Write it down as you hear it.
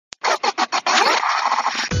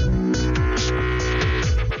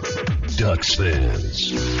Ducks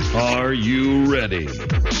fans, are you ready?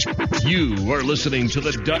 You are listening to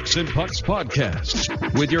the Ducks and Pucks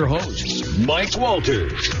podcast with your hosts, Mike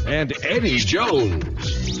Walters and Eddie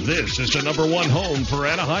Jones. This is the number one home for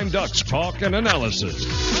Anaheim Ducks talk and analysis.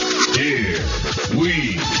 Here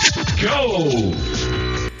we go.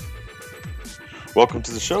 Welcome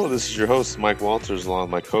to the show. This is your host, Mike Walters, along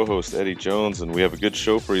with my co-host, Eddie Jones, and we have a good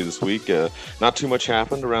show for you this week. Not too much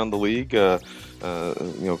happened around the league,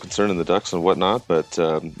 concerning the Ducks and whatnot, but,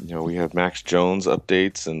 we have Max Jones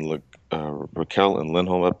updates and Raquel and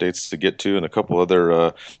Lindholm updates to get to, and a couple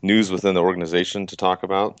other news within the organization to talk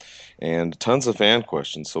about, and tons of fan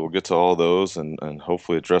questions. So we'll get to all those and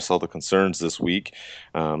hopefully address all the concerns this week.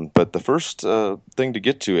 But the first thing to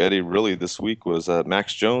get to, Eddie, really this week was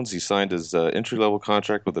Max Jones. He signed his entry-level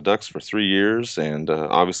contract with the Ducks for 3 years, and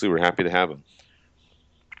obviously we're happy to have him.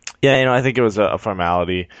 Yeah, I think it was a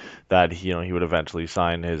formality that he would eventually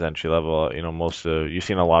sign his entry level. You've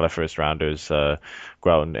seen a lot of first rounders go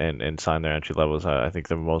out and sign their entry levels. I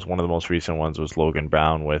think one of the most recent ones was Logan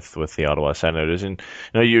Brown with the Ottawa Senators, and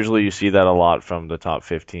usually you see that a lot from the top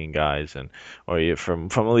 15 guys, or from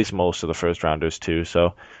at least most of the first rounders too.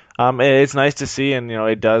 So it's nice to see, and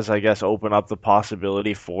it does, I guess, open up the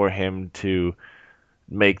possibility for him to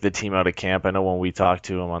make the team out of camp. I know when we talked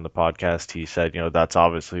to him on the podcast, he said, that's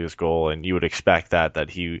obviously his goal, and you would expect that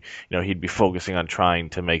he, he'd be focusing on trying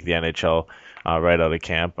to make the NHL right out of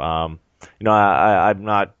camp. I'm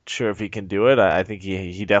not sure if he can do it. I think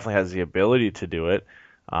he definitely has the ability to do it.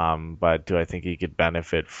 But do I think he could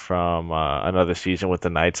benefit from another season with the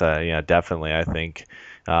Knights? Definitely. I think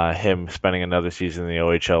him spending another season in the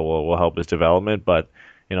OHL will help his development, but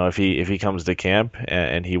if he comes to camp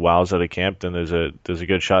and he wows out of camp, then there's a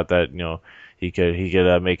good shot that he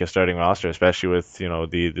could make a starting roster, especially with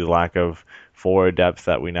the lack of forward depth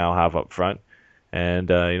that we now have up front, and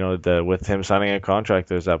with him signing a contract,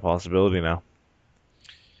 there's that possibility now.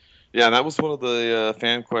 Yeah, that was one of the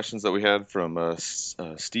fan questions that we had from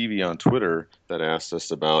Stevie on Twitter that asked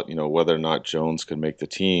us about, whether or not Jones could make the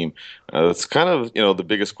team. It's kind of, the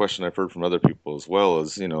biggest question I've heard from other people as well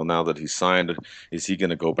is, now that he's signed, is he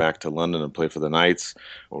going to go back to London and play for the Knights,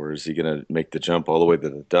 or is he going to make the jump all the way to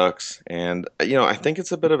the Ducks? And, I think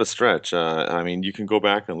it's a bit of a stretch. You can go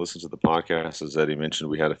back and listen to the podcast, as Eddie mentioned,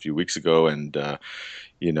 we had a few weeks ago, and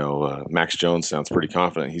Max Jones sounds pretty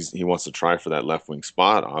confident. He wants to try for that left wing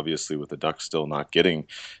spot, obviously with the Ducks still not getting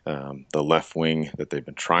the left wing that they've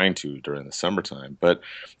been trying to during the summertime. But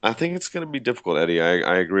I think it's going to be difficult, Eddie.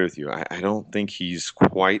 I agree with you. I don't think he's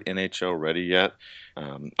quite NHL ready yet.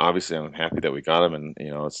 Obviously, I'm happy that we got him, and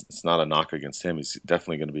it's not a knock against him. He's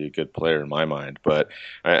definitely going to be a good player in my mind. But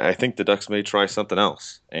I think the Ducks may try something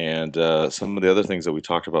else. And some of the other things that we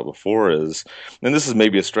talked about before is, and this is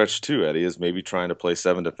maybe a stretch too, Eddie, is maybe trying to play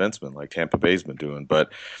 7 defensemen like Tampa Bay's been doing.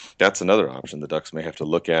 But that's another option the Ducks may have to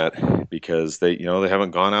look at, because they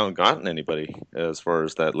haven't gone out and gotten anybody as far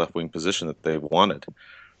as that left wing position that they've wanted.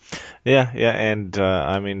 Yeah, and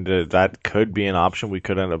that could be an option. We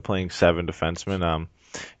could end up playing 7 defensemen.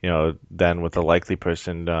 Then with the likely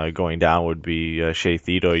person going down would be Shea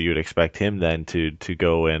Theodore. You'd expect him then to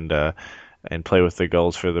go and play with the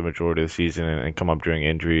Gulls for the majority of the season and come up during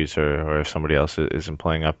injuries, or if somebody else isn't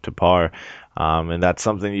playing up to par. And that's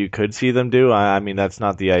something you could see them do. That's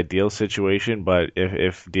not the ideal situation, but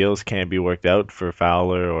if deals can't be worked out for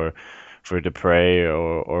Fowler or for Dupre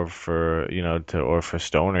or for or for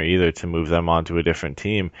Stoner either, to move them onto a different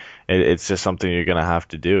team, it's just something you're going to have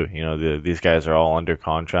to do. These guys are all under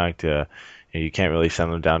contract. You can't really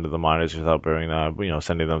send them down to the minors without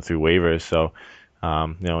sending them through waivers. So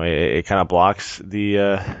it kind of blocks the.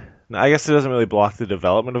 I guess it doesn't really block the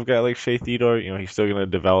development of a guy like Shea Theodore. He's still going to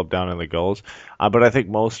develop down in the Gulls, but I think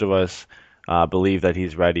most of us believe that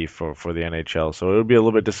he's ready for the NHL. So it would be a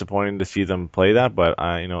little bit disappointing to see them play that, but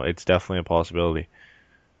it's definitely a possibility.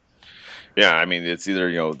 Yeah, it's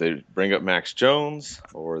either they bring up Max Jones,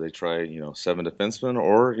 or they try 7 defensemen,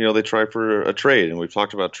 or they try for a trade. And we've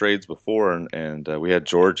talked about trades before, and we had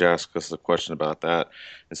George ask us a question about that,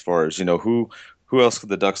 as far as who else could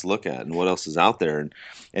the Ducks look at, and what else is out there? And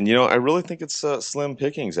I really think it's slim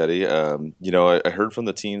pickings, Eddie. I heard from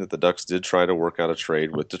the team that the Ducks did try to work out a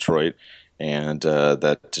trade with Detroit, and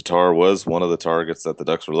that Tatar was one of the targets that the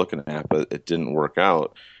Ducks were looking at, but it didn't work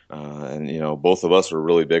out. And both of us were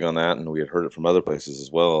really big on that, and we had heard it from other places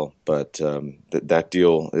as well. But that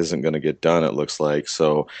deal isn't going to get done, it looks like.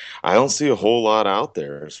 So I don't see a whole lot out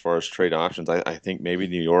there as far as trade options. I think maybe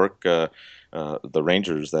New York the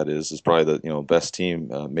Rangers, that is probably the best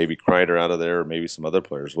team. Maybe Kreider out of there, or maybe some other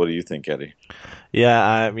players. What do you think, Eddie?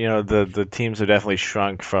 Yeah, the teams have definitely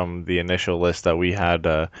shrunk from the initial list that we had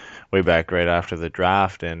way back right after the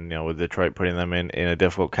draft, and with Detroit putting them in a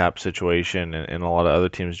difficult cap situation, and a lot of other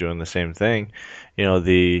teams doing the same thing.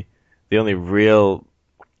 The only real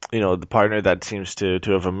the partner that seems to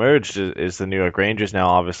have emerged is the New York Rangers now.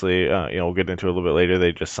 Obviously, we'll get into it a little bit later.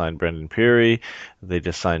 They just signed Brendan Peary. They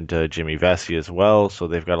just signed Jimmy Vesey as well. So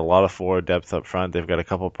they've got a lot of forward depth up front. They've got a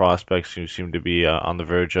couple prospects who seem to be on the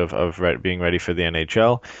verge of being ready for the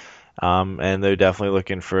NHL. And they're definitely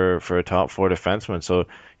looking for a top four defenseman. So,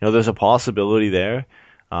 there's a possibility there.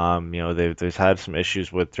 They've had some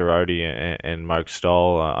issues with Girardi and Mark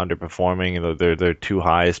Stahl underperforming. They're their two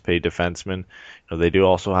highest paid defensemen. They do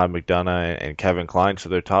also have McDonough and Kevin Klein, so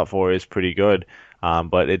their top four is pretty good.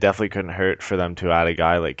 But it definitely couldn't hurt for them to add a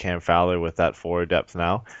guy like Cam Fowler with that forward depth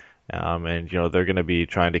now. And they're going to be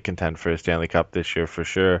trying to contend for a Stanley Cup this year for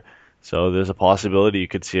sure. So there's a possibility you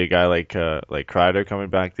could see a guy like Kreider coming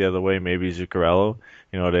back the other way, maybe Zuccarello.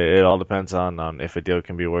 It all depends on if a deal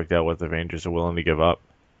can be worked out, what the Rangers are willing to give up.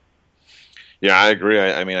 Yeah, I agree.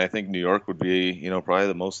 I mean, I think New York would be, probably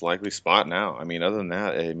the most likely spot now. I mean, other than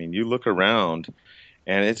that, I mean, you look around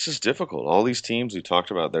and it's just difficult. All these teams we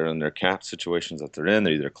talked about, they're in their cap situations that they're in.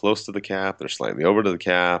 They're either close to the cap, they're slightly over to the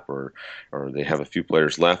cap, or they have a few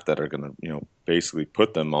players left that are going to, basically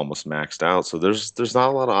put them almost maxed out. So there's not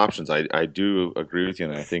a lot of options. I do agree with you,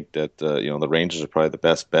 and I think that the Rangers are probably the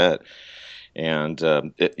best bet. And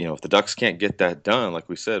if the Ducks can't get that done, like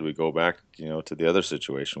we said, we go back, to the other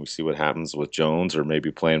situation. We see what happens with Jones, or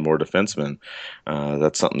maybe playing more defensemen.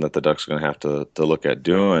 That's something that the Ducks are going to have to look at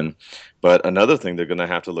doing. But another thing they're going to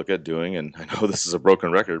have to look at doing, and I know this is a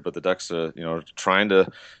broken record, but the Ducks, trying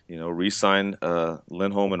to, re-sign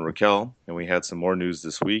Lindholm and Raquel. And we had some more news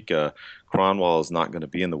this week. Kronwall is not going to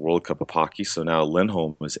be in the World Cup of Hockey, so now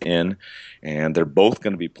Lindholm is in, and they're both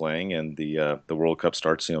going to be playing. And the World Cup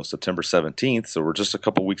starts, September 17th, so we're just a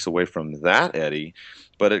couple weeks away from that, Eddie.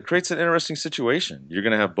 But it creates an interesting situation. You're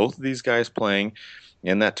going to have both of these guys playing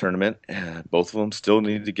in that tournament. Both of them still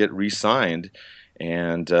need to get re-signed,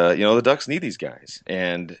 and the Ducks need these guys.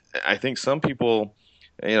 And I think some people,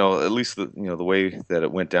 at least the way that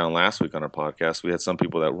it went down last week on our podcast, we had some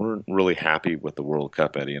people that weren't really happy with the World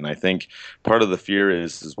Cup, Eddie. And I think part of the fear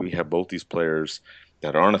is we have both these players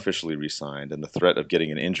that aren't officially re-signed, and the threat of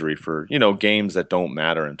getting an injury for games that don't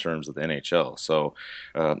matter in terms of the NHL. So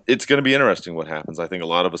it's going to be interesting what happens. I think a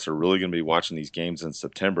lot of us are really going to be watching these games in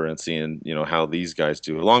September and seeing how these guys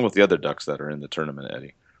do, along with the other Ducks that are in the tournament,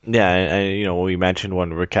 Eddie. Yeah, and we mentioned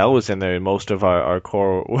when Raquel was in there, most of our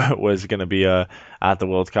core was going to be at the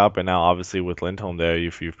World Cup, and now obviously with Lindholm there,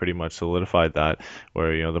 you've pretty much solidified that,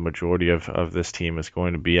 where the majority of this team is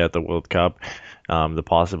going to be at the World Cup. The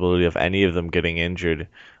possibility of any of them getting injured,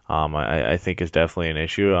 I think is definitely an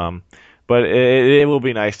issue. But it will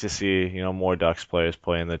be nice to see more Ducks players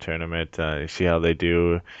play in the tournament, see how they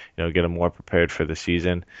do, get them more prepared for the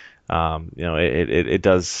season. It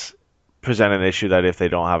does present an issue that if they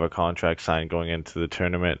don't have a contract signed going into the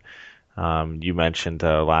tournament, you mentioned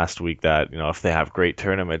last week that if they have great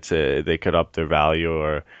tournaments, they could up their value,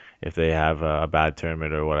 or if they have a bad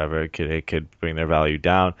tournament or whatever, it could bring their value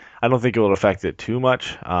down. I don't think it will affect it too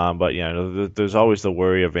much, but there's always the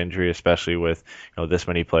worry of injury, especially with this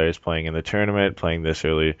many players playing in the tournament, playing this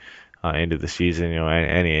early into the season.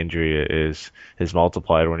 Any injury is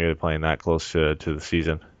multiplied when you're playing that close to the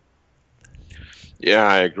season. Yeah,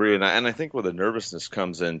 I agree, and I think where the nervousness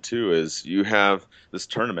comes in too is you have this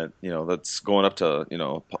tournament, that's going up to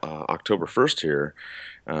October 1st here,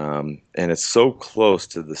 and it's so close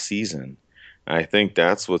to the season. I think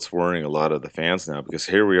that's what's worrying a lot of the fans now, because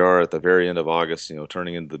here we are at the very end of August,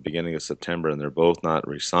 turning into the beginning of September, and they're both not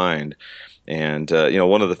re-signed. And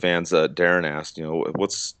one of the fans, Darren, asked,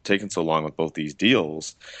 what's taking so long with both these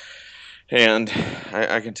deals? And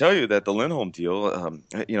I can tell you that the Lindholm deal,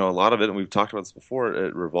 a lot of it, and we've talked about this before,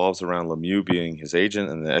 it revolves around Lemieux being his agent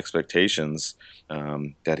and the expectations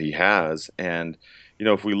that he has. And,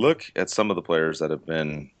 if we look at some of the players that have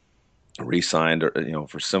been re-signed, or,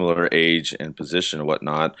 for similar age and position and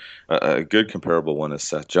whatnot, a good comparable one is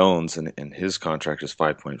Seth Jones, and his contract is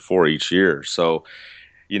 5.4 each year. So,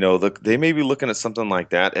 they may be looking at something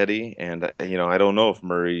like that, Eddie. And, I don't know if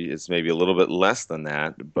Murray is maybe a little bit less than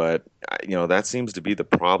that, but, that seems to be the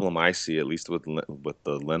problem I see, at least with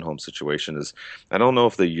the Lindholm situation, is I don't know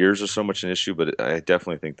if the years are so much an issue, but I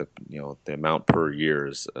definitely think that, the amount per year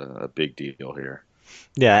is a big deal here.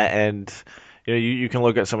 Yeah, and you can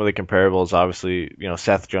look at some of the comparables. Obviously,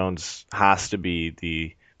 Seth Jones has to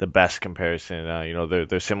be the the best comparison.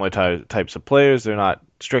 They're similar types of players. They're not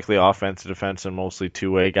strictly offensive defense and mostly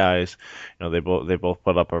two-way guys. They both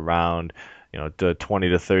put up around 20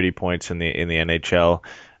 to 30 points in the NHL.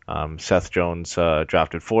 Seth Jones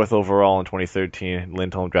drafted fourth overall in 2013.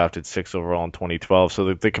 Lindholm drafted sixth overall in 2012.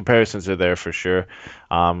 So the comparisons are there for sure.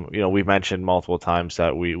 We've mentioned multiple times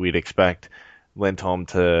that we'd expect Lindholm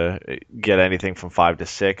to get anything from 5 to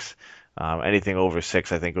 6. Anything over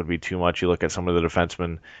 6, I think, would be too much. You look at some of the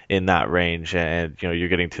defensemen in that range, and you're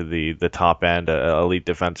getting to the top end, elite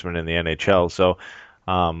defenseman in the NHL. So,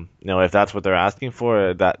 if that's what they're asking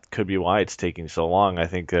for, that could be why it's taking so long. I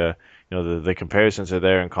think, the comparisons are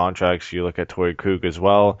there in contracts. You look at Torrey Krug as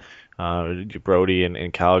well, Brody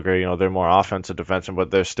in Calgary. They're more offensive defensemen,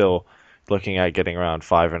 but they're still looking at getting around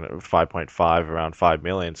 5.5, around 5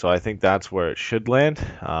 million. So I think that's where it should land.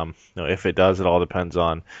 If it does, it all depends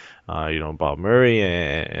on Bob Murray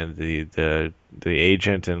and the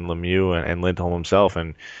agent and Lemieux and Lindholm himself.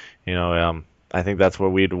 And I think that's where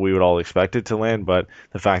we would all expect it to land. But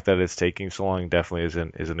the fact that it's taking so long definitely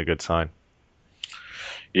isn't a good sign.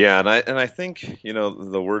 Yeah, and I think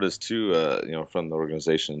the word is too from the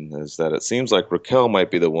organization is that it seems like Raquel might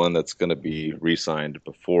be the one that's going to be re-signed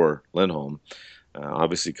before Lindholm,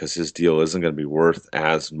 obviously because his deal isn't going to be worth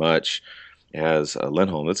as much as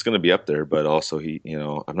Lindholm. It's going to be up there, but also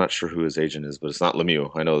I'm not sure who his agent is, but it's not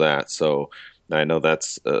Lemieux. I know that, so I know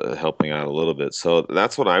that's helping out a little bit. So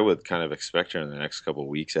that's what I would kind of expect here in the next couple of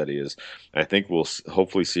weeks, Eddie. Is I think we'll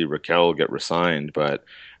hopefully see Raquel get re-signed, but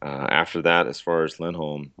after that, as far as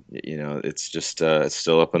Lindholm, it's just it's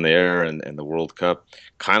still up in the air, and the World Cup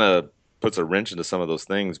kind of puts a wrench into some of those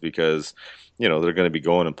things because they're going to be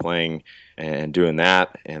going and playing and doing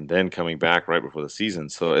that, and then coming back right before the season.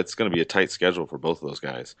 So it's going to be a tight schedule for both of those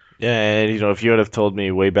guys. Yeah, and if you would have told me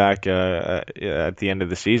way back at the end of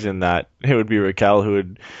the season that it would be Raquel who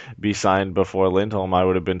would be signed before Lindholm, I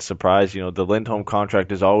would have been surprised. The Lindholm contract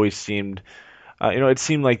has always seemed it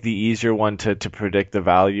seemed like the easier one to predict the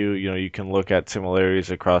value. You can look at similarities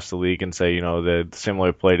across the league and say, the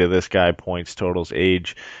similar play to this guy, points, totals,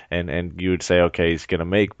 age, and you would say, okay, he's going to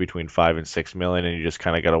make between 5 and 6 million, and you just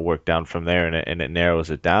kind of got to work down from there, and it narrows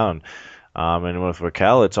it down. And with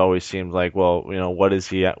Raquel, it's always seemed like, well, what is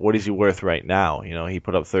he worth right now? He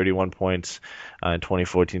put up 31 points in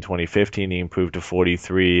 2014, 2015. He improved to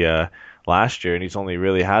 43 last year, and he's only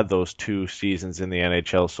really had those 2 seasons in the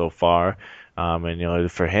NHL so far.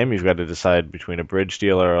 And for him, you've got to decide between a bridge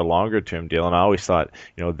deal or a longer term deal. And I always thought,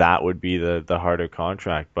 that would be the harder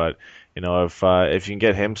contract. But if you can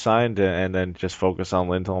get him signed and then just focus on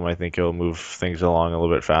Lindholm, I think it'll move things along a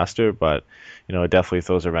little bit faster. But it definitely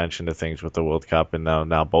throws a wrench into things with the World Cup, and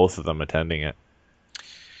now both of them attending it.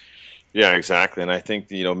 Yeah, exactly. And I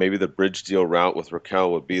think, maybe the bridge deal route with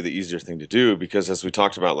Raquel would be the easier thing to do because as we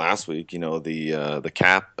talked about last week, the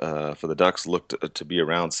cap for the Ducks looked to be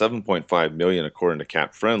around 7.5 million according to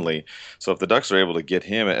Cap Friendly. So if the Ducks are able to get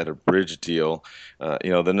him at a bridge deal,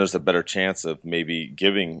 then there's a better chance of maybe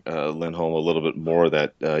giving Lindholm a little bit more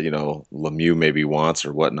that, Lemieux maybe wants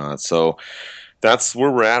or whatnot. So that's where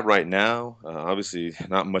we're at right now. Obviously,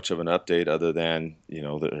 not much of an update other than,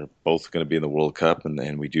 they're both going to be in the World Cup,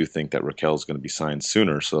 and we do think that Raquel's going to be signed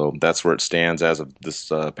sooner. So that's where it stands as of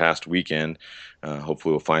this past weekend.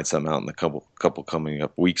 Hopefully, we'll find something out in the couple coming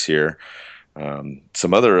up weeks here.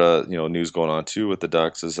 Some other, news going on, too, with the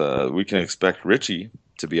Ducks is we can expect Richie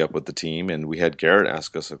to be up with the team, and we had Garrett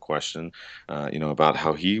ask us a question, about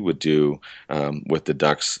how he would do with the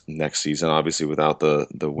Ducks next season. Obviously, without the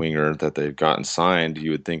winger that they've gotten signed,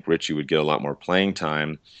 you would think Richie would get a lot more playing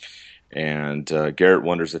time. And Garrett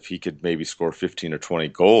wonders if he could maybe score 15 or 20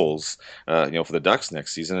 goals, for the Ducks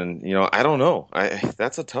next season. And I don't know.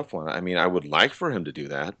 That's a tough one. I mean, I would like for him to do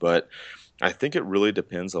that, but I think it really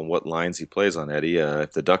depends on what lines he plays on, Eddie.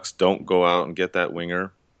 If the Ducks don't go out and get that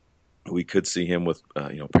winger, we could see him with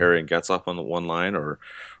Perry and Getzlaf on the one line, or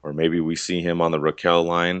maybe we see him on the Raquel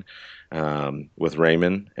line with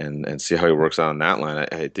Raymond and see how he works out on that line.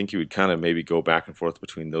 I think he would kind of maybe go back and forth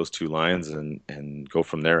between those 2 lines and go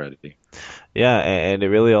from there, Eddie. Yeah, and it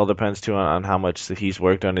really all depends too on how much he's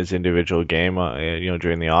worked on his individual game.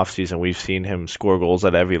 During the off season, we've seen him score goals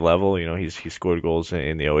at every level. He scored goals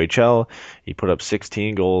in the OHL. He put up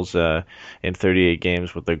 16 goals in 38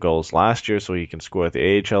 games with the goals last year, so he can score at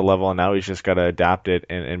the AHL level. And now he's just got to adapt it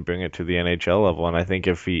and bring it to the NHL level. And I think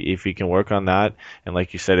if he can work on that, and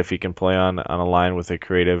like you said, if he can play on a line with a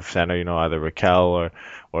creative center, either Raquel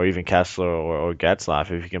or even Kessler or Getzlaf,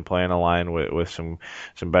 if he can play in a line with some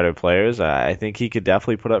better players, I think he could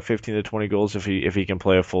definitely put up 15 to 20 goals if he can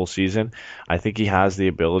play a full season. I think he has the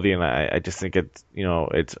ability, and I just think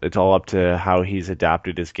it's all up to how he's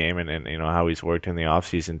adapted his game and how he's worked in the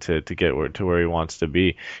offseason to get to where he wants to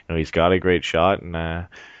be. He's got a great shot, and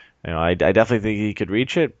I definitely think he could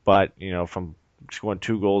reach it, but from scoring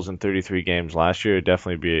 2 goals in 33 games last year, it'd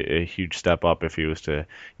definitely be a huge step up if he was to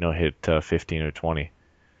hit 15 or 20.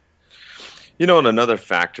 And another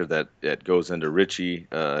factor that goes into Richie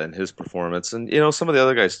and his performance, and some of the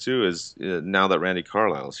other guys too, is now that Randy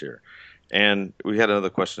Carlyle's here. And we had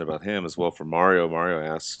another question about him as well for Mario. Mario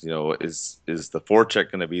asks, is the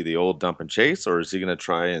forecheck going to be the old dump and chase, or is he going to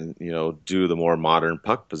try and do the more modern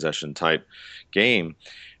puck possession type game?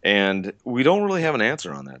 And we don't really have an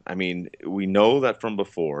answer on that. I mean, we know that from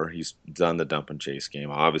before. He's done the dump and chase game.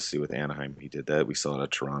 Obviously, with Anaheim, he did that. We saw it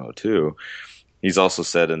at Toronto too. He's also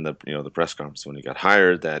said in the the press conference when he got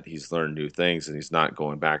hired that he's learned new things and he's not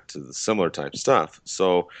going back to the similar type stuff.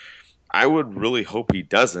 So I would really hope he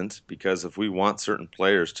doesn't, because if we want certain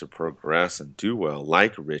players to progress and do well,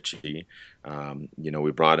 like Richie,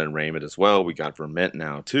 we brought in Raymond as well. We got Vermette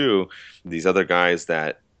now too. These other guys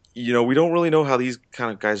that we don't really know how these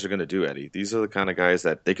kind of guys are going to do, Eddie. These are the kind of guys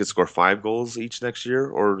that they could score 5 goals each next year,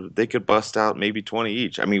 or they could bust out maybe 20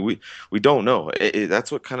 each. I mean, we don't know.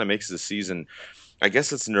 That's what kind of makes the season. I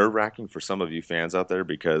guess it's nerve-wracking for some of you fans out there,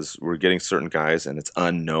 because we're getting certain guys and it's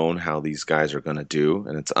unknown how these guys are going to do,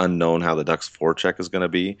 and it's unknown how the Ducks forecheck is going to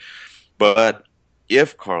be. But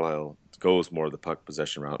if Carlisle goes more the puck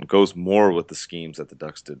possession route and goes more with the schemes that the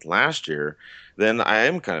Ducks did last year, then I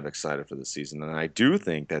am kind of excited for the season. And I do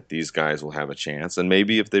think that these guys will have a chance. And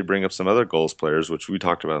maybe if they bring up some other goals players, which we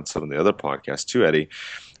talked about in some of the other podcasts too, Eddie,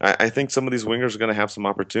 I think some of these wingers are going to have some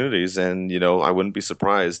opportunities. And, I wouldn't be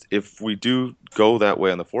surprised if we do go that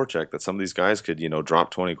way on the forecheck, that some of these guys could,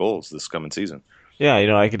 drop 20 goals this coming season. Yeah,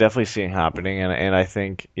 I could definitely see it happening. And I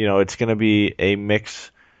think, it's going to be a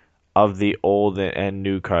mix of the old and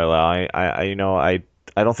new Carlisle. I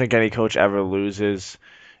don't think any coach ever loses,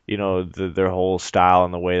 their whole style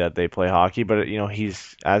and the way that they play hockey. But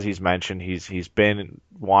he's mentioned, he's been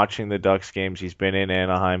watching the Ducks games. He's been in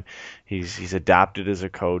Anaheim. He's adapted as a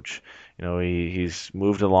coach. He's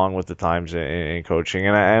moved along with the times in coaching,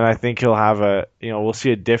 and I think he'll have we'll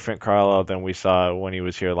see a different Carlisle than we saw when he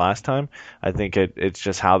was here last time. I think it's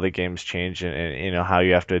just how the game's changed, and how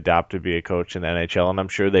you have to adapt to be a coach in the NHL. And I'm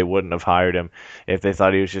sure they wouldn't have hired him if they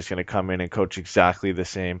thought he was just going to come in and coach exactly the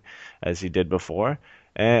same as he did before.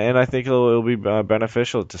 And I think it'll be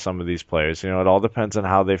beneficial to some of these players. It all depends on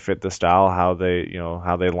how they fit the style, how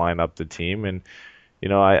they line up the team. And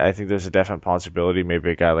I think there's a definite possibility maybe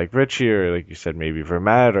a guy like Richie, or like you said, maybe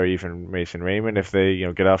Vermette, or even Mason Raymond, if they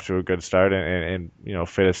get off to a good start and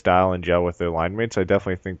fit a style and gel with their line mates. I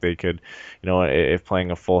definitely think they could, if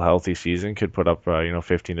playing a full healthy season, could put up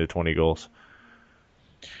 15 to 20 goals.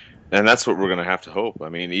 And that's what we're going to have to hope. I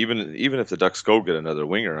mean, even if the Ducks go get another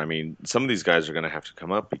winger, I mean, some of these guys are going to have to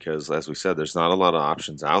come up, because, as we said, there's not a lot of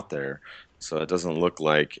options out there. So it doesn't look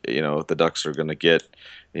like the Ducks are going to get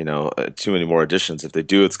too many more additions. If they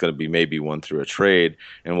do, it's going to be maybe one through a trade.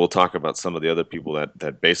 And we'll talk about some of the other people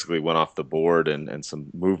that basically went off the board, and some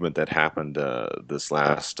movement that happened this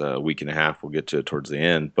last week and a half. We'll get to it towards the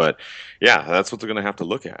end. But yeah, that's what they're going to have to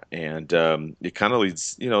look at. And it kind of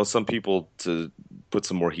leads some people to put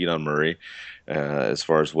some more heat on Murray as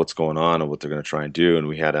far as what's going on and what they're going to try and do. And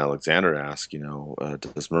we had Alexander ask,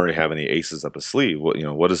 does Murray have any aces up his sleeve?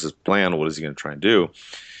 What is his plan? What is he going to try and do?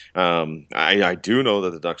 I do know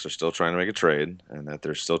that the Ducks are still trying to make a trade, and that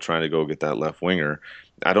they're still trying to go get that left winger.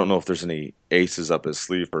 I don't know if there's any aces up his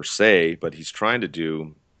sleeve per se, but he's trying to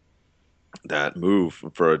do that move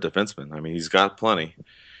for a defenseman. I mean, he's got plenty.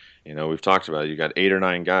 We've talked about it. You got 8 or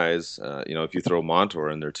 9 guys. If you throw Montour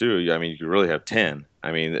in there too, I mean, you could really have 10.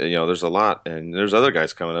 I mean, there's a lot, and there's other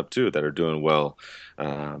guys coming up too that are doing well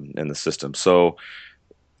in the system. So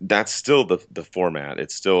that's still the format.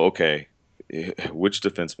 It's still okay. Which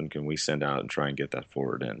defenseman can we send out and try and get that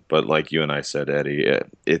forward in? But like you and I said, Eddie,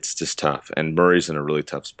 it's just tough. And Murray's in a really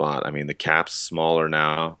tough spot. I mean, the cap's smaller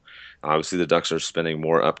now. Obviously, the Ducks are spending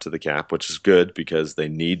more up to the cap, which is good, because they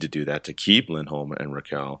need to do that to keep Lindholm and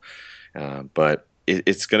Raquel. But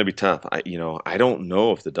it's going to be tough. I don't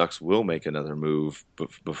know if the Ducks will make another move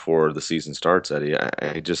before the season starts, Eddie.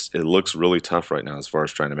 It looks really tough right now as far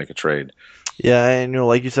as trying to make a trade. Yeah, and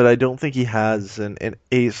like you said, I don't think he has an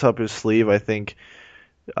ace up his sleeve. I think,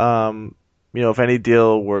 if any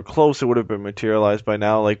deal were close, it would have been materialized by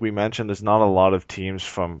now. Like we mentioned, there's not a lot of teams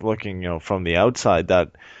from looking, from the outside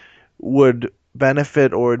that would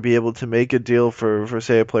benefit or would be able to make a deal for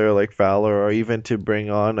say a player like Fowler, or even to bring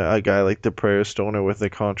on a guy like Dupre or Stoner with the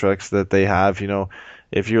contracts that they have.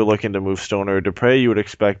 If you're looking to move Stoner or Dupre, you would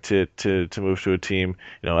expect it to move to a team.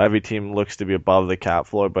 Every team looks to be above the cap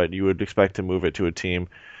floor, but you would expect to move it to a team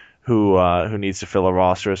who needs to fill a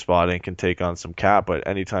roster spot and can take on some cap. But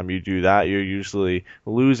anytime you do that, you're usually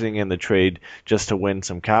losing in the trade just to win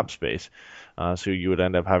some cap space. So you would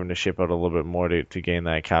end up having to ship out a little bit more to gain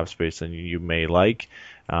that cap space than you may like.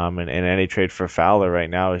 And any trade for Fowler right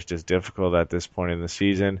now is just difficult at this point in the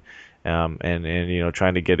season. And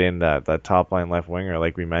trying to get in that top line left winger,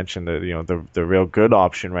 like we mentioned, the real good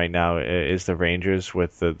option right now is the Rangers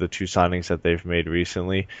with the two signings that they've made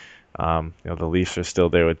recently. The Leafs are still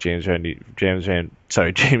there with James Van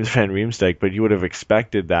Riemsdyk, but you would have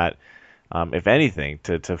expected that, if anything,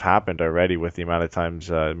 to have happened already with the amount of times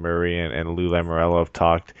Murray and Lou Lamoriello have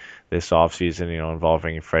talked this offseason,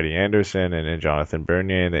 involving Freddie Anderson and Jonathan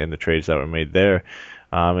Bernier and the trades that were made there.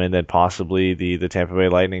 And then possibly the Tampa Bay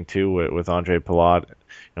Lightning too with Andre Palat.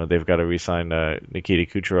 They've got to re-sign Nikita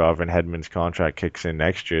Kucherov, and Hedman's contract kicks in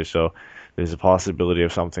next year, so there's a possibility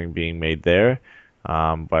of something being made there.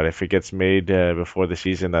 But if it gets made before the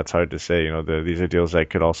season, that's hard to say. These are deals that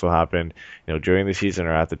could also happen, during the season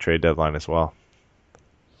or at the trade deadline as well.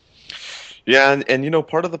 Yeah, and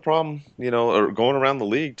part of the problem, or going around the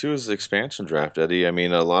league too, is the expansion draft, Eddie. I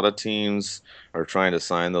mean, a lot of teams are trying to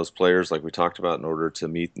sign those players, like we talked about, in order to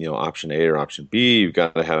meet, option A or option B. You've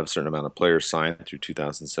got to have a certain amount of players signed through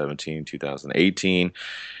 2017, 2018,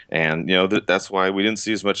 and that's why we didn't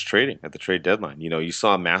see as much trading at the trade deadline. You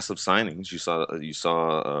saw massive signings. You saw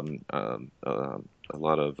a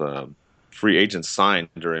lot of free agents signed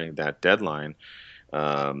during that deadline.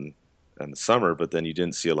 In the summer, but then you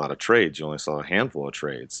didn't see a lot of trades. You only saw a handful of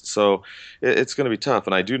trades. So it's going to be tough.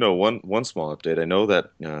 And I do know one small update. I know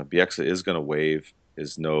that Bieksa is going to waive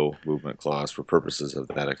his no movement clause for purposes of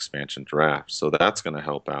that expansion draft. So that's going to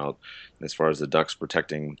help out as far as the Ducks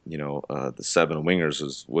protecting, the 7 wingers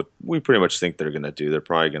is what we pretty much think they're going to do. They're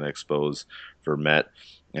probably going to expose Vermette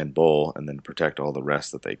and Bull, and then protect all the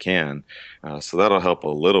rest that they can. So that'll help a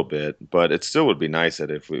little bit, but it still would be nice that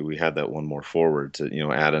if we had that one more forward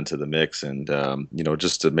to add into the mix, and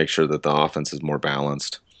just to make sure that the offense is more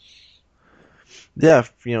balanced. Yeah,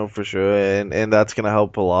 for sure, and that's gonna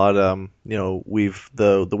help a lot. We've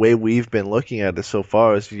the way we've been looking at it so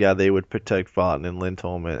far is, they would protect Vaughn and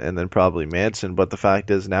Lindholm, and then probably Manson. But the fact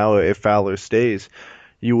is now, if Fowler stays,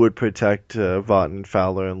 you would protect Vaughn,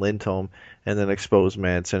 Fowler, and Lindholm, and then expose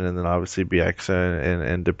Manson, and then obviously Bieksa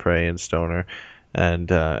and Dupre and Stoner, and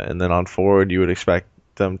then on forward you would expect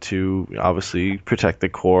them to obviously protect the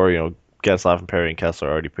core. Getzlaf and Perry and Kessler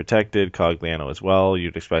are already protected. Cogliano as well.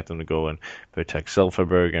 You'd expect them to go and protect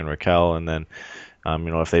Silfverberg and Raquel, and then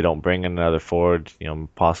if they don't bring in another forward,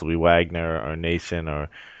 possibly Wagner or Nason or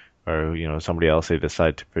somebody else they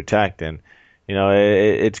decide to protect. And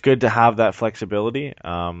it's good to have that flexibility.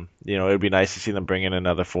 It'd be nice to see them bring in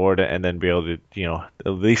another forward and then be able to,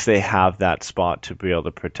 at least they have that spot to be able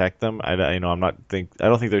to protect them. I don't think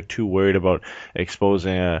they're too worried about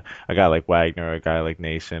exposing a guy like Wagner or a guy like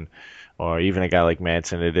Nason or even a guy like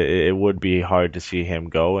Manson. It would be hard to see him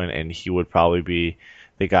go, and he would probably be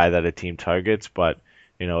the guy that a team targets. But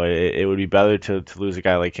it would be better to lose a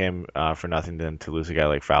guy like him for nothing than to lose a guy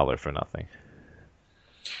like Fowler for nothing.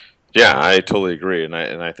 Yeah, I totally agree, and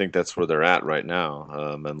I think that's where they're at right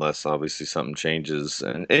now, unless obviously something changes,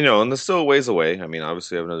 and there's still a ways away. I mean,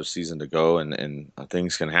 obviously, we have another season to go, and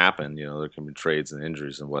things can happen. There can be trades and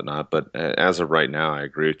injuries and whatnot, but as of right now, I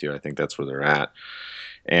agree with you. I think that's where they're at.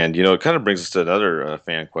 And, it kind of brings us to another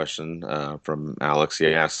fan question from Alex.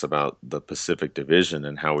 He asks about the Pacific Division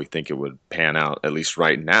and how we think it would pan out, at least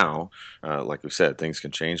right now. Like we said, things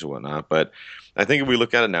can change and whatnot. But I think if we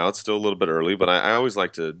look at it now, it's still a little bit early. But I always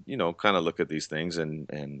like to, kind of look at these things.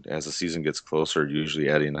 And as the season gets closer, usually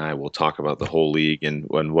Eddie and I will talk about the whole league and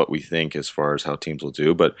what we think as far as how teams will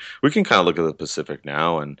do. But we can kind of look at the Pacific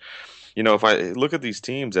now. And, if I look at these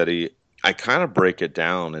teams, Eddie, I kind of break it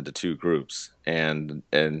down into 2 groups, and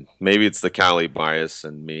maybe it's the Cali bias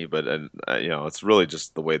and me, but it's really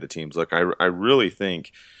just the way the teams look. I really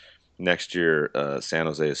think next year San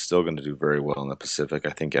Jose is still going to do very well in the Pacific.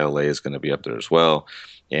 I think LA is going to be up there as well,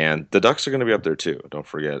 and the Ducks are going to be up there too. Don't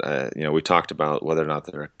forget, we talked about whether or not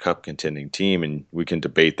they're a cup contending team, and we can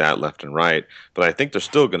debate that left and right. But I think they're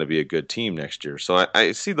still going to be a good team next year. So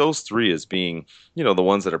I see those 3 as being, the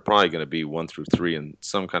ones that are probably going to be 1 through 3 in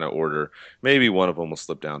some kind of order. Maybe one of them will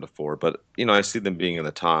slip down to 4, but I see them being in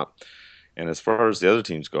the top. And as far as the other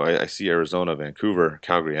teams go, I see Arizona, Vancouver,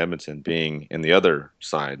 Calgary, Edmonton being in the other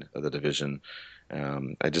side of the division.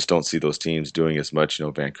 I just don't see those teams doing as much.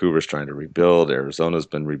 Vancouver's trying to rebuild. Arizona's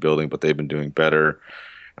been rebuilding, but they've been doing better.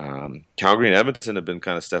 Calgary and Edmonton have been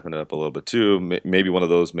kind of stepping it up a little bit too. Maybe one of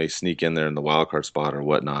those may sneak in there in the wild card spot or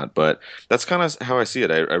whatnot. But that's kind of how I see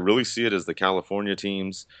it. I really see it as the California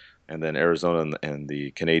teams and then Arizona and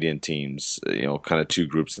the Canadian teams, kind of two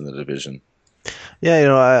groups in the division.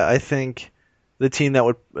 Yeah, I think the team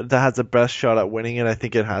that has the best shot at winning it, I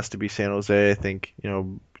think it has to be San Jose. I think,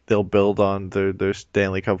 they'll build on their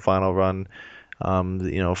Stanley Cup final run,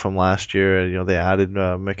 from last year. They added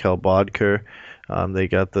Mikhail Bodker. They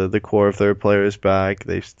got the core of their players back.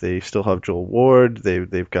 They still have Joel Ward.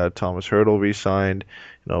 They've got Thomas Hertl re-signed.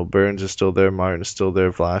 Burns is still there. Martin's still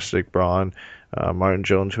there. Vlasic, Braun, Martin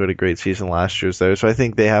Jones, who had a great season last year, is there. So I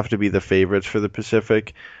think they have to be the favorites for the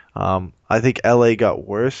Pacific. I think LA got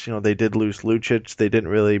worse. They did lose Lucic. They didn't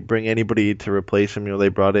really bring anybody to replace him. They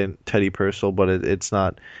brought in Teddy Purcell, but it's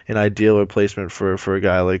not an ideal replacement for a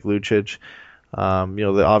guy like Lucic.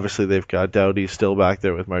 Obviously they've got Doughty still back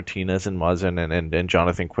there with Martinez and Muzzin and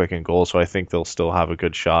Jonathan Quick in goal, so I think they'll still have a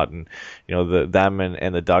good shot. And them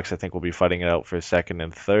and the Ducks, I think, will be fighting it out for second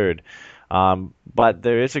and third. But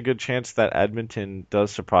there is a good chance that Edmonton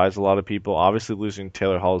does surprise a lot of people. Obviously, losing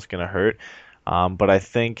Taylor Hall is going to hurt, but I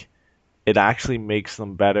think it actually makes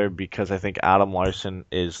them better because I think Adam Larson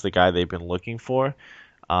is the guy they've been looking for.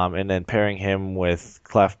 And then pairing him with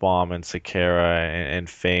Clefbaum and Sekera and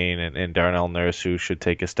Fane and Darnell Nurse, who should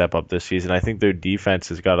take a step up this season. I think their defense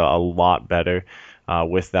has got a lot better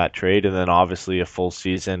with that trade. And then obviously a full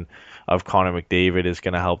season of Connor McDavid is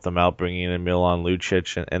going to help them out, bringing in Milan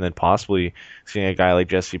Lucic and then possibly seeing a guy like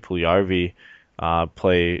Jesse Puljujarvi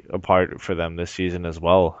play a part for them this season as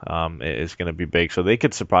well is going to be big. So they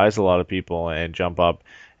could surprise a lot of people and jump up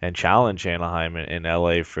and challenge Anaheim in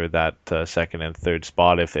LA for that second and third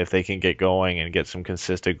spot. If they can get going and get some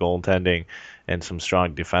consistent goaltending and some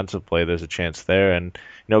strong defensive play, there's a chance there. And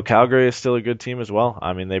Calgary is still a good team as well.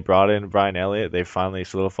 I mean, they brought in Brian Elliott. They finally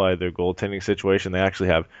solidified their goaltending situation. They actually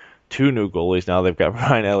have two new goalies now. They've got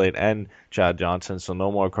Brian Elliott and Chad Johnson. So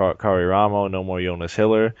no more Kari Ramo, no more Jonas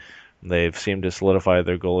Hiller. They've seemed to solidify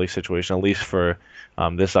their goalie situation, at least for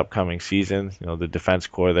this upcoming season. The defense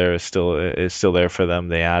core there is still there for them.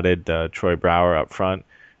 They added Troy Brouwer up front,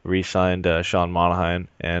 re-signed Sean Monahan,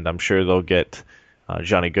 and I'm sure they'll get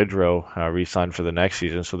Johnny Gaudreau re-signed for the next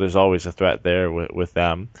season. So there's always a threat there with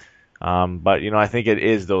them. But I think it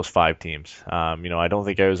is those five teams. I don't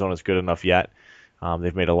think Arizona's good enough yet.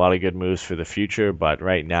 They've made a lot of good moves for the future, but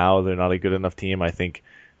right now they're not a good enough team. I think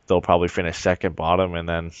they'll probably finish second bottom, and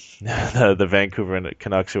then the Vancouver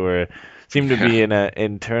Canucks, who seem to be in an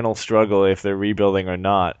internal struggle if they're rebuilding or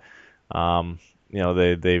not.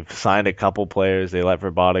 They've signed a couple players. They let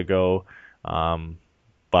Verbata go,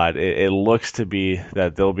 but it looks to be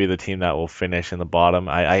that they'll be the team that will finish in the bottom.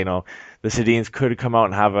 I know the Sedins could come out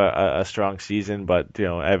and have a strong season, but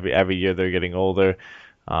every year they're getting older.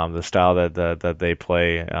 The style that they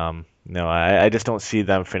play. I just don't see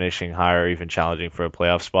them finishing higher or even challenging for a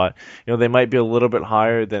playoff spot. They might be a little bit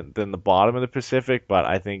higher than the bottom of the Pacific, but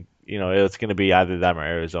I think, it's going to be either them or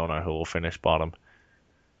Arizona who will finish bottom.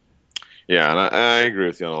 Yeah, and I agree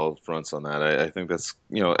with you on all fronts on that. I think that's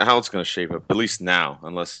how it's going to shape up, at least now,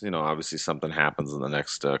 unless obviously something happens in the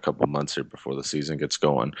next couple of months here before the season gets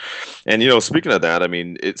going. And speaking of that, I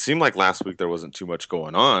mean, it seemed like last week there wasn't too much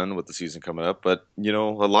going on with the season coming up, but a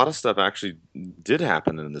lot of stuff actually did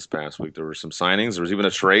happen in this past week. There were some signings. There was even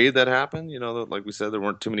a trade that happened. Like we said, there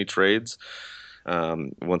weren't too many trades.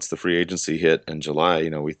 Once the free agency hit in July,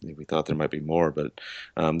 we thought there might be more, but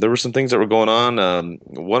there were some things that were going on.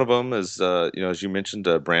 One of them is, as you mentioned,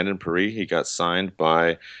 Brandon Perry. He got signed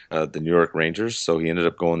by the New York Rangers, so he ended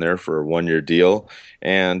up going there for a one-year deal.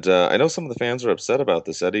 And I know some of the fans are upset about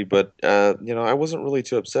this, Eddie, but I wasn't really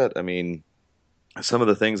too upset. I mean, some of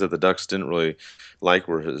the things that the Ducks didn't really like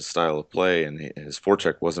were his style of play, and his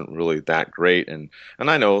forecheck wasn't really that great. And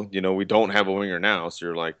I know, we don't have a winger now, so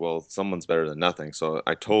you're like, well, someone's better than nothing. So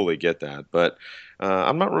I totally get that. But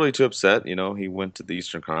I'm not really too upset. He went to the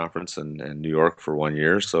Eastern Conference and New York for 1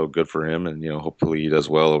 year, so good for him. And, hopefully he does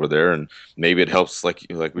well over there. And maybe it helps, like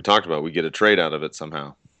we talked about, we get a trade out of it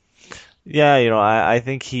somehow. Yeah, I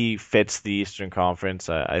think he fits the Eastern Conference.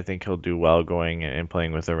 I think he'll do well going and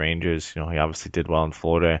playing with the Rangers. He obviously did well in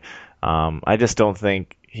Florida. I just don't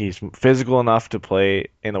think he's physical enough to play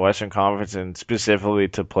in the Western Conference, and specifically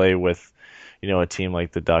to play with, a team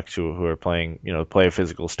like the Ducks who are playing, play a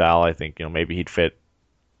physical style. I think, maybe he'd fit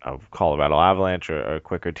a Colorado Avalanche or a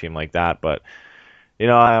quicker team like that. But,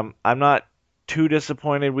 I'm not too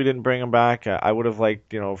disappointed we didn't bring him back. I would have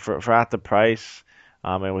liked, for at the price.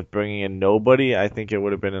 And with bringing in nobody, I think it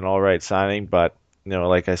would have been an all right signing. But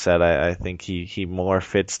like I said, I think he more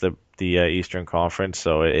fits the Eastern Conference.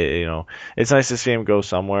 So it's nice to see him go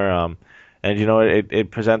somewhere. And it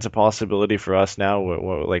presents a possibility for us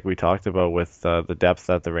now, like we talked about with the depth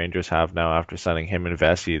that the Rangers have now after signing him and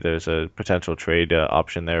Vesey. There's a potential trade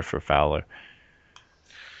option there for Fowler.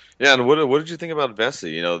 Yeah, and what did you think about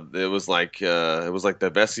Vesey? It was like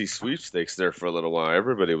the Vesey sweepstakes there for a little while.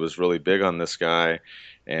 Everybody was really big on this guy,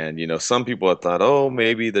 and some people had thought, oh,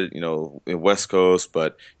 maybe in West Coast,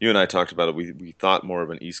 but you and I talked about it. We thought more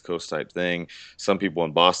of an East Coast type thing. Some people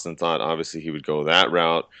in Boston thought obviously he would go that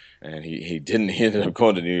route, and he didn't. He ended up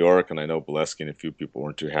going to New York, and I know Bolesky and a few people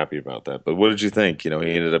weren't too happy about that. But what did you think? He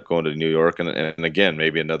ended up going to New York, and again,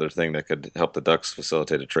 maybe another thing that could help the Ducks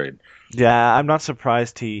facilitate a trade. Yeah, I'm not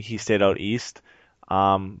surprised he stayed out east.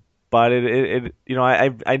 Um, but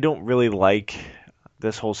I don't really like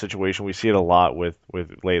this whole situation. We see it a lot with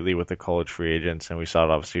lately with the college free agents, and we saw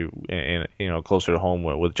it obviously closer to home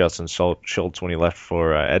with Justin Schultz when he left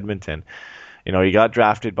for Edmonton. He got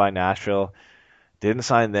drafted by Nashville, didn't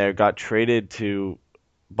sign there, got traded to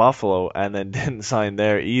Buffalo, and then didn't sign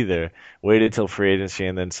there either. Waited till free agency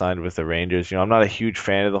and then signed with the Rangers. I'm not a huge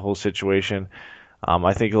fan of the whole situation.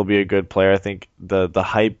 I think he'll be a good player. I think the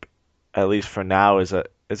hype, at least for now, he's a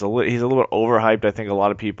little bit overhyped. I think a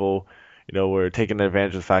lot of people, were taking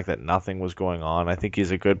advantage of the fact that nothing was going on. I think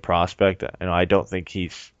he's a good prospect. I don't think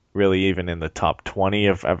he's really even in the top 20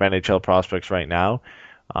 of NHL prospects right now.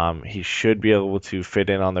 He should be able to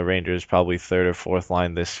fit in on the Rangers, probably third or fourth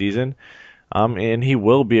line this season. And he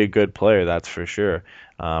will be a good player, that's for sure.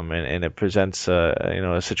 And it presents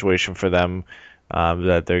a situation for them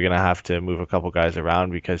that they're going to have to move a couple guys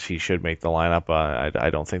around because he should make the lineup. I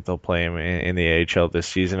don't think they'll play him in the AHL this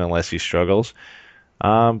season unless he struggles.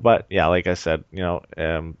 But yeah, like I said,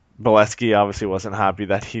 Bolesky obviously wasn't happy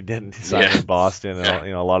that he didn't sign in Boston.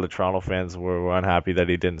 And, a lot of Toronto fans were unhappy that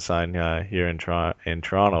he didn't sign here in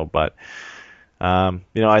Toronto. But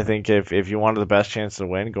I think if you wanted the best chance to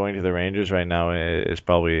win, going to the Rangers right now is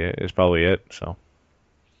probably it. So.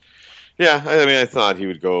 Yeah, I mean, I thought he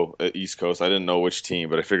would go East Coast. I didn't know which team,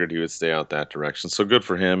 but I figured he would stay out that direction. So good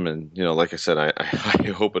for him. And like I said,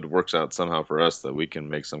 I hope it works out somehow for us that we can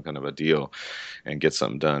make some kind of a deal and get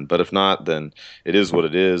something done. But if not, then it is what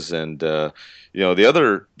it is. And the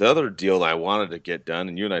other deal I wanted to get done,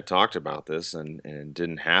 and you and I talked about this, and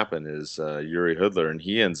didn't happen, is Yuri Hudler, and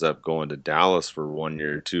he ends up going to Dallas for 1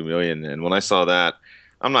 year, $2 million. And when I saw that,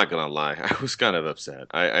 I'm not gonna lie, I was kind of upset.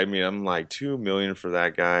 I mean, I'm like, $2 million for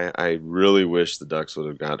that guy. I really wish the Ducks would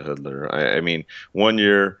have got Hudler. I mean, 1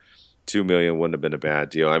 year, $2 million wouldn't have been a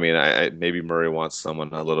bad deal. I mean, maybe Murray wants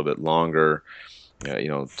someone a little bit longer,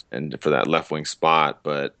 and for that left wing spot.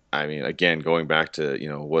 But I mean, again, going back to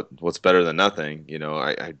what's better than nothing.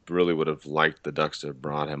 I really would have liked the Ducks to have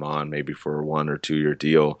brought him on maybe for a 1 or 2 year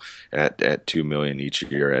deal at $2 million each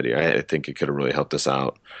year, Eddie. I think it could have really helped us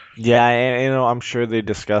out. Yeah, and I'm sure they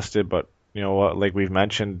discussed it, but what, like we've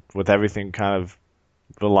mentioned, with everything kind of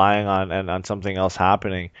relying on and on something else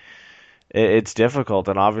happening, it's difficult.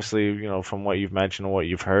 And obviously, from what you've mentioned and what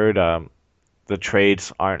you've heard, the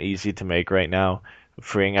trades aren't easy to make right now.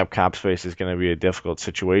 Freeing up cap space is going to be a difficult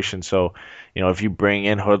situation. So, if you bring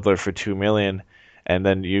in Hudler for $2 million and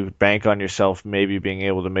then you bank on yourself maybe being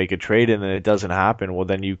able to make a trade and then it doesn't happen, well,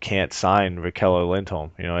 then you can't sign Raquel or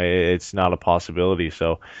Lindholm. It's not a possibility.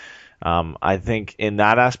 So, I think in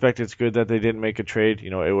that aspect, it's good that they didn't make a trade.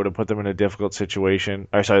 It would have put them in a difficult situation.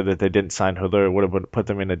 Or sorry, that they didn't sign Hudler. It would have put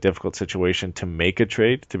them in a difficult situation to make a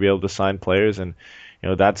trade to be able to sign players. And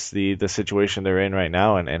that's the situation they're in right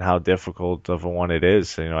now, and how difficult of a one it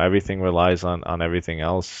is. Everything relies on everything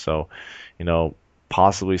else. So,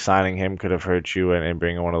 possibly signing him could have hurt you and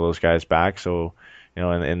bringing one of those guys back. So,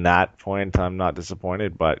 in that point, I'm not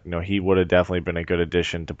disappointed. But he would have definitely been a good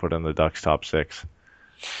addition to put in the Ducks top six.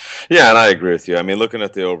 Yeah, and I agree with you. I mean, looking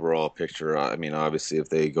at the overall picture, I mean, obviously, if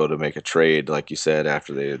they go to make a trade, like you said,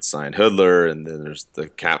 after they had signed Hudler, and then there's the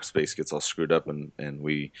cap space gets all screwed up, and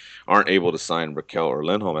we aren't able to sign Raquel or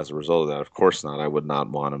Lindholm as a result of that. Of course not. I would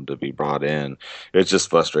not want him to be brought in. It's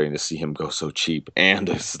just frustrating to see him go so cheap and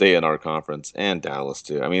to stay in our conference and Dallas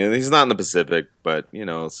too. I mean, he's not in the Pacific, but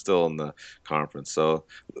still in the conference, so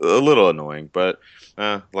a little annoying. But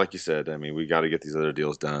like you said, I mean, we got to get these other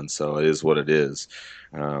deals done, so it is what it is.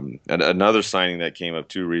 And another signing that came up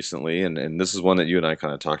too recently, and this is one that you and I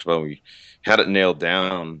kind of talked about. We had it nailed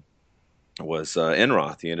down was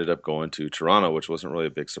Enroth. He ended up going to Toronto, which wasn't really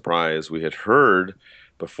a big surprise. We had heard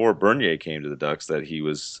before Bernier came to the Ducks that he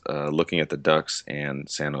was looking at the Ducks and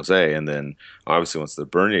San Jose, and then obviously once the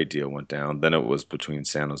Bernier deal went down, then it was between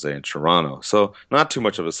San Jose and Toronto. So not too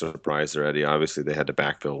much of a surprise there, Eddie. Obviously they had to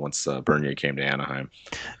backfill once Bernier came to Anaheim.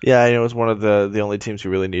 Yeah, it was one of the only teams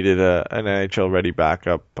who really needed an NHL ready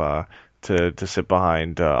backup to sit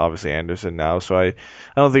behind obviously Anderson now. So I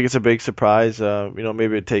don't think it's a big surprise.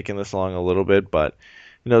 Maybe it taking this long a little bit, but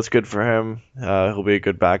it's good for him. He'll be a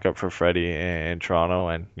good backup for Freddie in Toronto,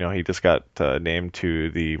 and he just got named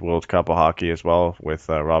to the World Cup of Hockey as well with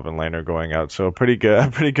Robin Lehner going out. So a pretty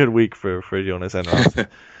good week for Jonas Enroth.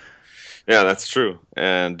 Yeah, that's true.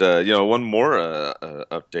 And one more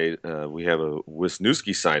update: we have a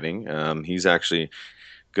Wisniewski sighting. He's actually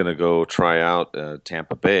going to go try out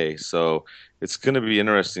Tampa Bay, so it's going to be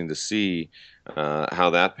interesting to see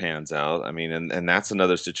how that pans out. I mean, and that's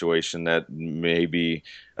another situation that maybe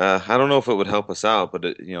I don't know if it would help us out, but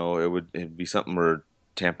it'd be something where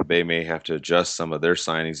Tampa Bay may have to adjust some of their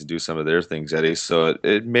signings and do some of their things, Eddie. So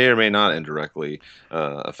it may or may not indirectly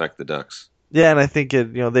affect the Ducks. Yeah, and I think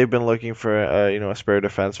they've been looking for a spare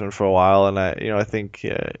defenseman for a while, and I think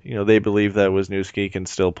they believe that Wisniewski can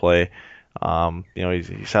still play.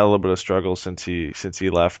 He's had a little bit of struggle since he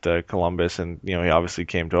left Columbus, and he obviously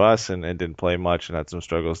came to us and didn't play much and had some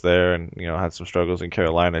struggles there, and had some struggles in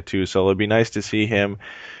Carolina too. So it'd be nice to see him,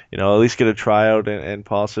 at least get a tryout and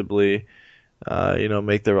possibly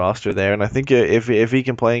make the roster there. And I think if he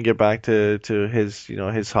can play and get back to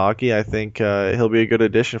his hockey, I think he'll be a good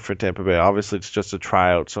addition for Tampa Bay. Obviously, it's just a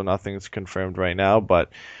tryout, so nothing's confirmed right now, but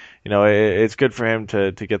it's good for him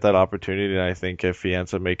to get that opportunity. And I think if he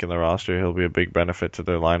ends up making the roster, he'll be a big benefit to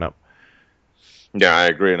their lineup. Yeah, I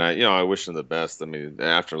agree, and I wish him the best. I mean,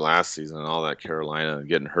 after last season and all that Carolina and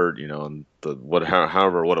getting hurt, and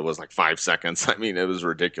however what it was, like 5 seconds. I mean, it was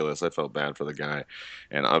ridiculous. I felt bad for the guy,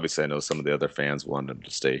 and obviously I know some of the other fans wanted him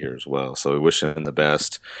to stay here as well. So we wish him the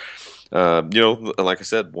best. Like I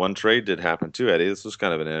said, one trade did happen too, Eddie. This was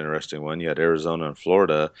kind of an interesting one. You had Arizona and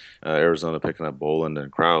Florida. Arizona picking up Boland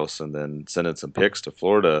and Krause, and then sending some picks to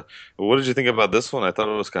Florida. But what did you think about this one? I thought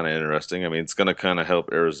it was kind of interesting. I mean, it's going to kind of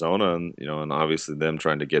help Arizona, and obviously them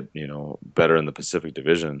trying to get better in the Pacific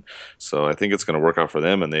Division. So I think it's going to work out for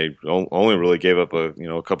them, and they only really gave up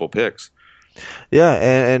a couple picks. Yeah,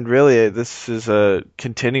 and really, this is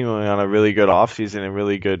continuing on a really good offseason and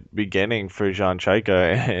really good beginning for John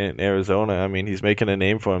Chaika in Arizona. I mean, he's making a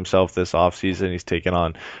name for himself this offseason. He's taken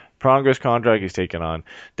on Pronger's contract. He's taken on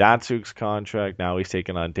Datsuk's contract. Now he's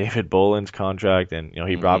taken on David Boland's contract, and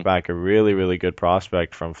he brought back a really, really good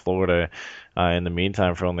prospect from Florida. In the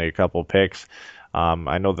meantime, for only a couple picks,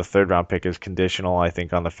 I know the third round pick is conditional. I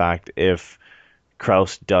think on the fact if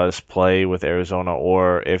Krause does play with Arizona,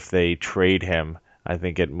 or if they trade him, I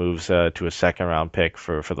think it moves to a second round pick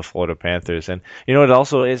for the Florida Panthers. And it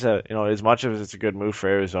also is as much as it's a good move for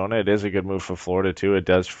Arizona, it is a good move for Florida too. It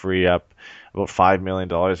does free up about $5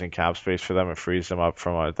 million in cap space for them. It frees them up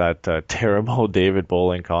from that terrible David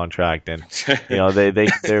Boland contract, and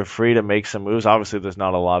they're free to make some moves. Obviously, there's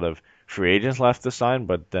not a lot of free agents left to sign,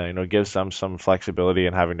 but gives them some flexibility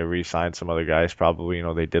in having to re-sign some other guys. Probably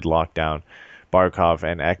they did lock down Barkov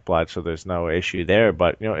and Ekblad, so there's no issue there.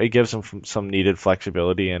 But it gives them some needed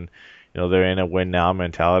flexibility, and they're in a win now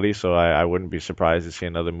mentality. So I wouldn't be surprised to see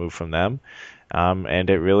another move from them. And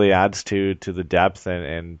it really adds to the depth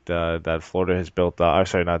and that Florida has built up.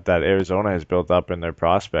 Sorry, not that Arizona has built up in their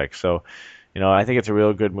prospects. So I think it's a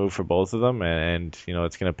real good move for both of them, and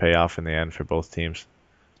it's going to pay off in the end for both teams.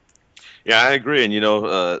 Yeah, I agree,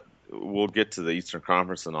 and we'll get to the Eastern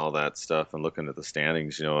Conference and all that stuff and looking at the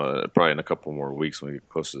standings, probably in a couple more weeks when we get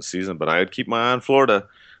close to the season. But I'd keep my eye on Florida.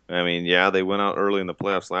 I mean, yeah, they went out early in the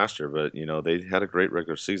playoffs last year, but, they had a great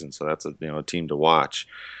regular season. So that's a team to watch.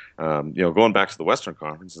 Going back to the Western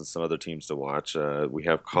Conference and some other teams to watch, we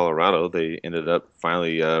have Colorado. They ended up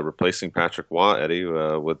finally replacing Patrick Waugh, Eddie,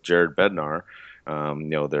 with Jared Bednar.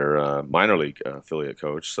 Their minor league affiliate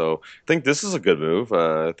coach. So I think this is a good move.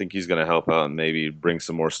 I think he's going to help out and maybe bring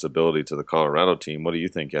some more stability to the Colorado team. What do you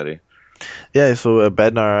think, Eddie? Yeah, so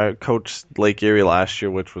Bednar coached Lake Erie last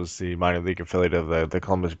year, which was the minor league affiliate of the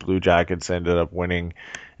Columbus Blue Jackets. Ended up winning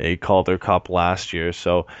a Calder Cup last year.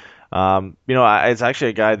 So, it's actually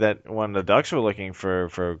a guy that when the Ducks were looking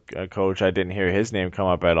for a coach, I didn't hear his name come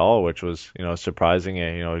up at all, which was, surprising.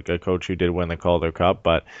 A coach who did win the Calder Cup,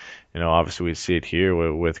 but obviously we see it here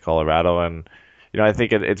with Colorado, and I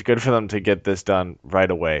think it's good for them to get this done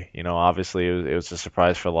right away. Obviously it was a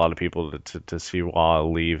surprise for a lot of people to see Waugh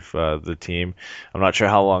leave the team. I'm not sure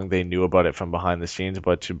how long they knew about it from behind the scenes,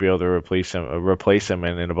 but to be able to replace him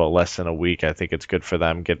in about less than a week, I think it's good for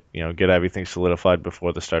them. Get everything solidified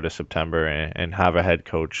before the start of September, and have a head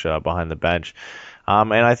coach behind the bench.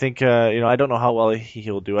 And I think, I don't know how well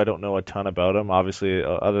he'll do. I don't know a ton about him, obviously,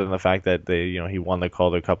 other than the fact that he won the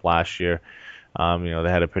Calder Cup last year. They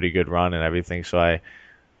had a pretty good run and everything. So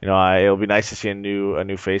it'll be nice to see a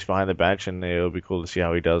new face behind the bench, and it'll be cool to see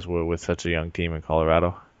how he does with such a young team in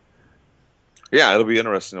Colorado. Yeah, it'll be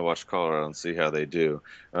interesting to watch Colorado and see how they do,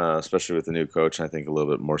 especially with the new coach. I think a little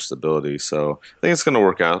bit more stability. So I think it's going to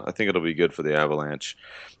work out. I think it'll be good for the Avalanche.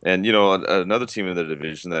 And, another team in the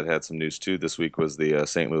division that had some news, too, this week was the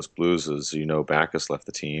St. Louis Blues. As you know, Backes left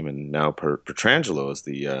the team, and now Pietrangelo is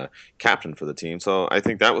the captain for the team. So I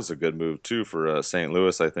think that was a good move, too, for St.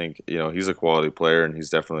 Louis. I think, he's a quality player, and he's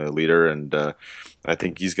definitely a leader. And I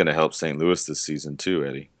think he's going to help St. Louis this season, too,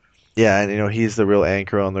 Eddie. Yeah, and he's the real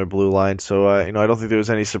anchor on their blue line. So I don't think there was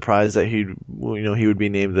any surprise that he would be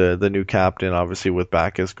named the new captain. Obviously, with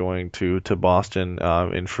Backes going to Boston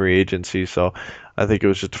in free agency, so I think it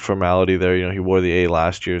was just a formality there. He wore the A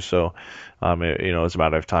last year, so it was a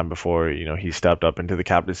matter of time before he stepped up into the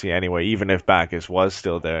captaincy anyway. Even if Backes was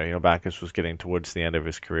still there, Backes was getting towards the end of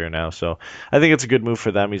his career now, so I think it's a good move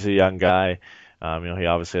for them. He's a young guy. He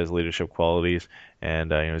obviously has leadership qualities,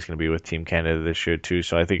 and he's going to be with Team Canada this year too.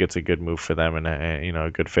 So I think it's a good move for them, and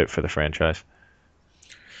a good fit for the franchise.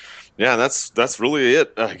 Yeah, that's really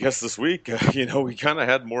it, I guess, this week. We kind of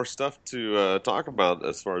had more stuff to talk about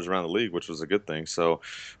as far as around the league, which was a good thing. So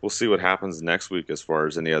we'll see what happens next week as far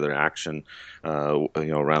as any other action,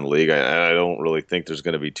 around the league. I don't really think there's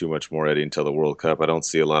going to be too much more, Eddie, until the World Cup. I don't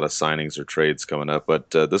see a lot of signings or trades coming up, but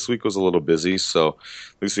this week was a little busy, so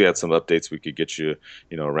at least we had some updates we could get you,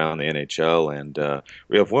 around the NHL. And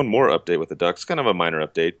we have one more update with the Ducks, kind of a minor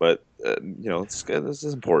update, but this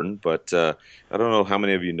is important. But I don't know how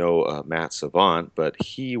many of you know Matt Savant, but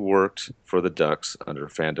he worked for the Ducks under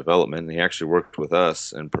fan development. And he actually worked with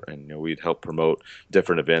us, and we'd help promote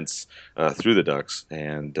different events through the Ducks.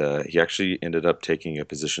 And he actually ended up taking a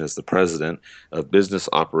position as the president of business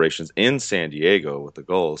operations in San Diego with the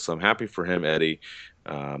Gulls. So I'm happy for him, Eddie.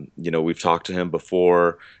 We've talked to him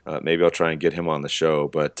before. Maybe I'll try and get him on the show,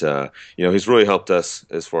 but he's really helped us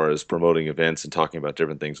as far as promoting events and talking about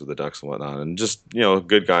different things with the Ducks and whatnot. And just a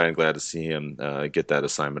good guy, and glad to see him get that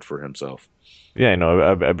assignment for himself. Yeah,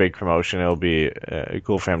 a big promotion. It'll be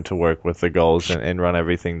cool for him to work with the Gulls and run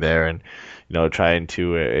everything there, and trying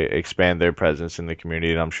to expand their presence in the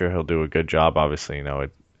community. And I'm sure he'll do a good job. Obviously,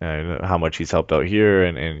 how much he's helped out here,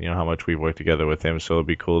 and how much we've worked together with him. So it'll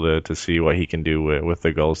be cool to see what he can do with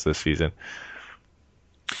the Gulls this season.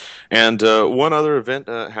 And one other event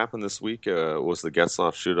happened this week was the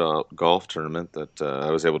Getzlaf Shootout Golf Tournament that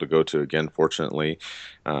I was able to go to again, fortunately.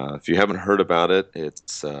 If you haven't heard about it,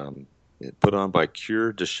 it's put on by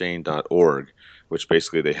CureDuchenne.org, which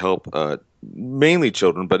basically they help mainly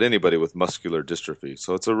children, but anybody with muscular dystrophy.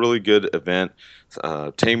 So it's a really good event.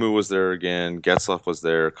 Teemu was there again. Getzlaf was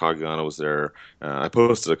there. Caggiano was there. I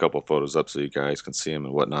posted a couple photos up so you guys can see them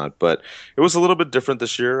and whatnot. But it was a little bit different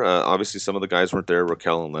this year. Obviously, some of the guys weren't there.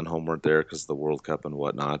 Raquel and Lindholm weren't there because of the World Cup and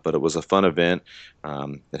whatnot. But it was a fun event.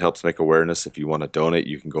 It helps make awareness. If you want to donate,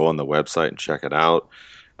 you can go on the website and check it out.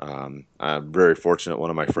 I'm very fortunate. One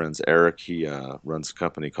of my friends, Eric, he runs a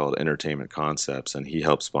company called Entertainment Concepts, and he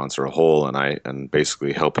helps sponsor a hole, and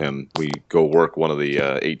basically help him. We go work one of the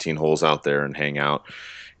 18 holes out there and hang out,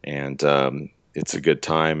 and it's a good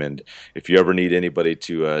time. And if you ever need anybody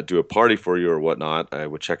to do a party for you or whatnot, I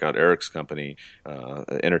would check out Eric's company,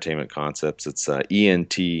 Entertainment Concepts. It's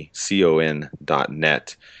entcon.net,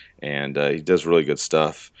 and he does really good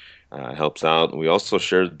stuff. Helps out. And we also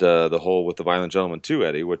shared the hole with the Violent Gentlemen too,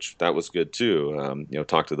 Eddie, which that was good too.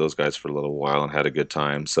 Talked to those guys for a little while and had a good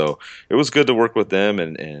time. So it was good to work with them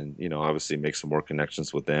and obviously make some more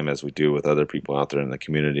connections with them as we do with other people out there in the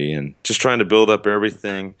community, and just trying to build up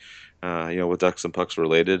everything, with Ducks and Pucks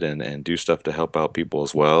related, and do stuff to help out people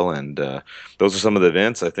as well. And those are some of the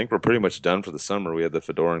events. I think we're pretty much done for the summer. We had the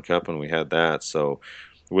Fedoran Cup and we had that. So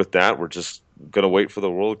with that, we're just going to wait for the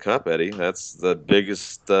World Cup, Eddie. That's the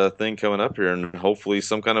biggest thing coming up here, and hopefully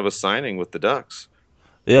some kind of a signing with the Ducks.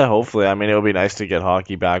 Yeah, hopefully. I mean, it'll be nice to get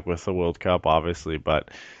hockey back with the World Cup, obviously,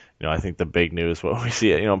 but I think the big news, what we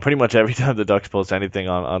see, pretty much every time the Ducks post anything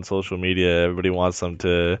on social media, everybody wants them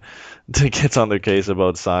to get on their case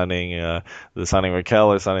about signing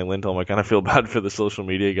Raquel or signing Lindholm. I kind of feel bad for the social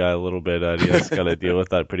media guy a little bit. He has got to deal with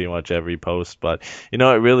that pretty much every post, but it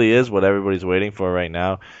really is what everybody's waiting for right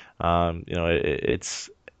now.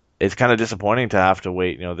 It's kind of disappointing to have to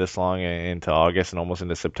wait, this long into August and almost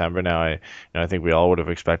into September now. I think we all would have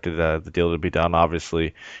expected the deal to be done.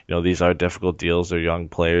 Obviously, these are difficult deals. They're young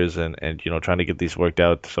players, and trying to get these worked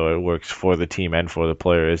out so it works for the team and for the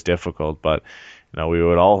player is difficult. But we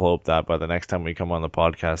would all hope that by the next time we come on the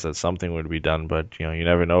podcast that something would be done. But you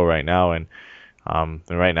never know right now, and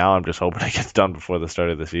right now I'm just hoping it gets done before the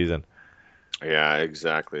start of the season. Yeah,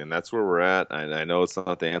 exactly. And that's where we're at. I know it's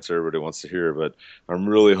not the answer everybody wants to hear, but I'm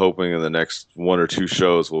really hoping in the next one or two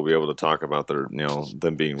shows we'll be able to talk about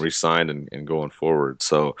them being re-signed and going forward.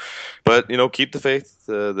 So, but, keep the faith.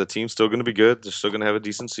 The team's still going to be good. They're still going to have a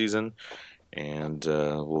decent season. And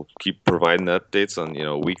we'll keep providing the updates on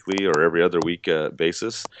weekly or every other week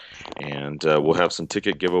basis, and we'll have some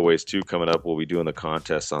ticket giveaways too coming up. We'll be doing the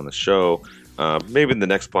contests on the show, maybe in the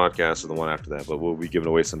next podcast or the one after that. But we'll be giving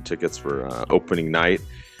away some tickets for opening night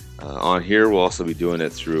on here. We'll also be doing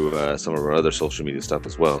it through some of our other social media stuff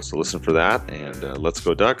as well. So listen for that, and let's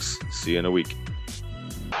go Ducks. See you in a week.